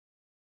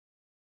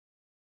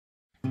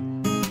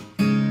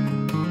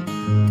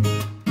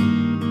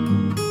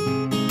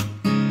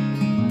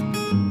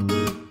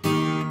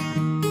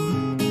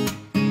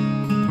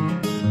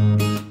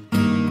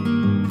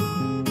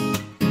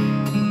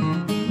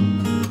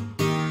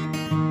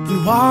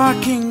And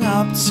walking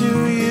up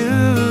to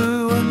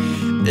you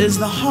is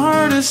the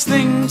hardest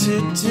thing to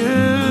do.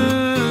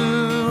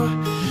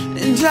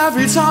 And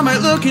every time I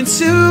look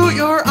into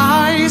your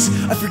eyes,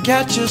 I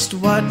forget just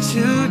what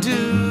to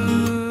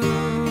do.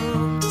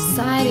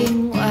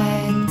 Deciding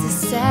what to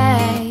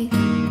say,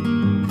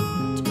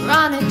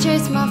 trying to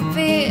chase my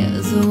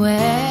fears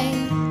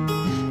away.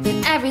 But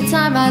every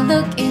time I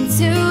look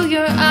into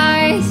your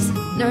eyes,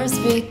 nerves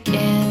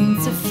begin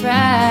to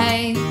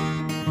fray.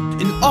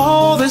 And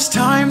all this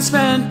time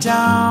spent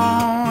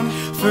down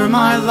for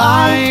my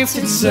life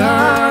to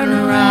turn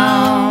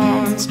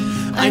around,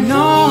 I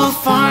know I'll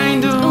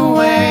find a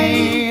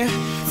way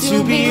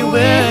to be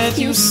with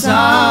you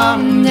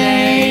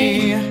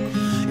someday.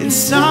 And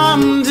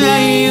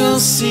someday you'll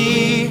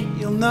see,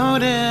 you'll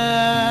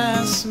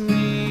notice me.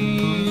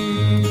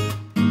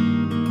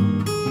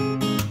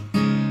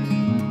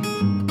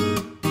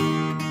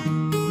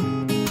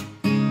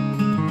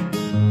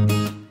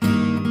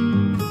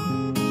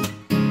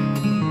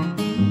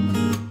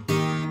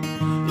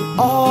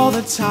 All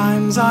the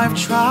times I've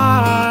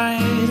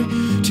tried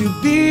to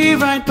be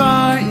right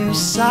by your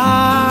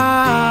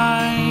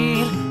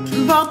side,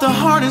 but the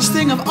hardest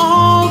thing of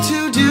all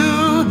to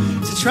do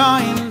is to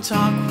try and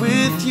talk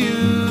with you.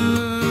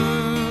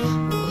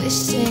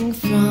 Wishing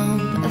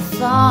from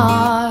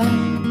afar,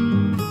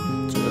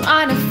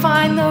 trying to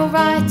find the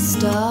right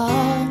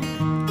start,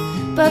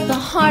 but the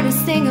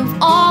hardest thing of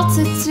all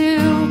to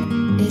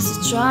do is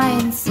to try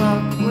and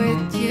talk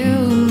with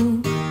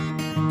you.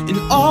 And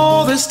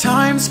all this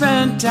time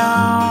spent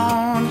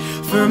down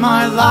for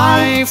my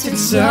life to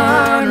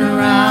turn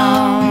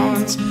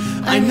around,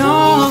 I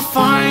know I'll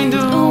find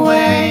a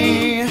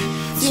way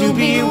to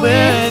be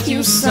with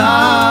you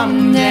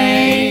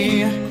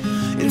someday.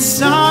 And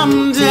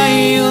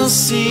someday you'll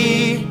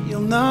see,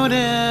 you'll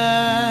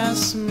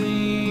notice me.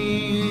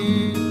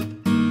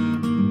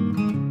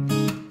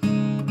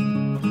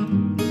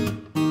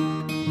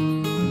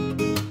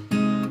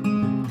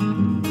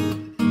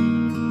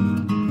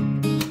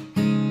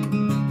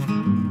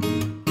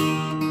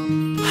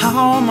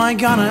 How am I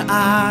gonna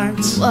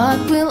act? What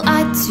will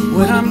I do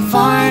when I'm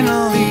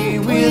finally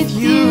with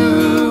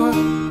you?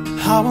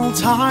 How will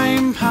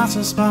time pass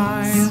us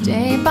by?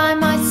 Stay by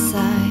my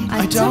side.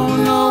 I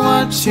don't know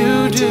what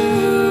to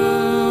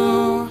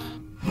do.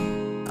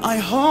 I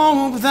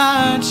hope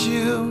that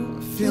you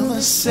feel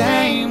the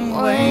same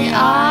way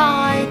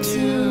I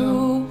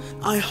do.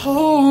 I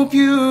hope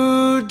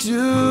you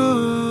do.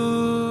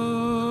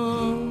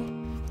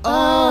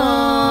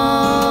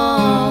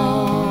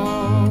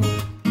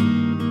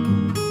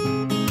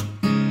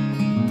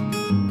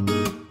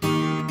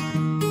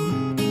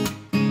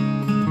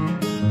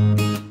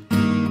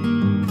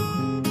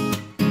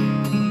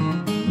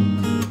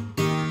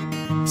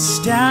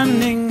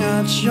 Standing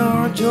at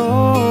your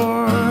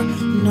door,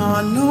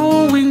 not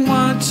knowing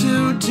what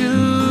to do.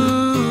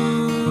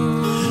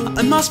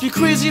 I must be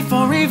crazy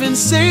for even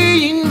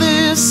saying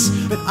this,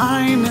 but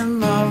I'm in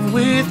love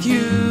with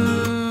you.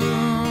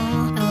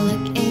 I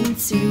look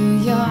into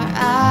your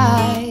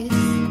eyes,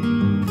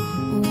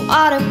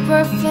 what a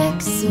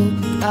perfect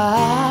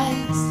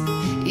surprise.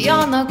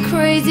 You're not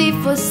crazy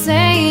for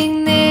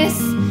saying this,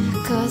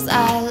 'cause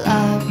I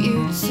love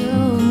you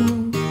too.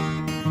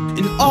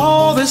 And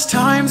all this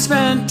time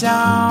spent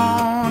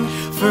down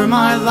for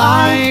my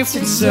life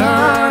to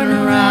turn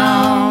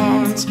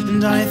around,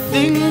 and I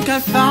think I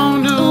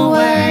found a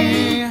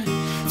way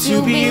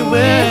to be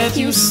with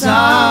you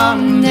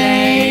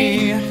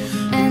someday.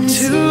 And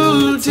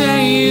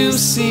today you've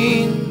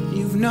seen,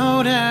 you've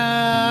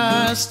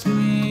noticed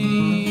me.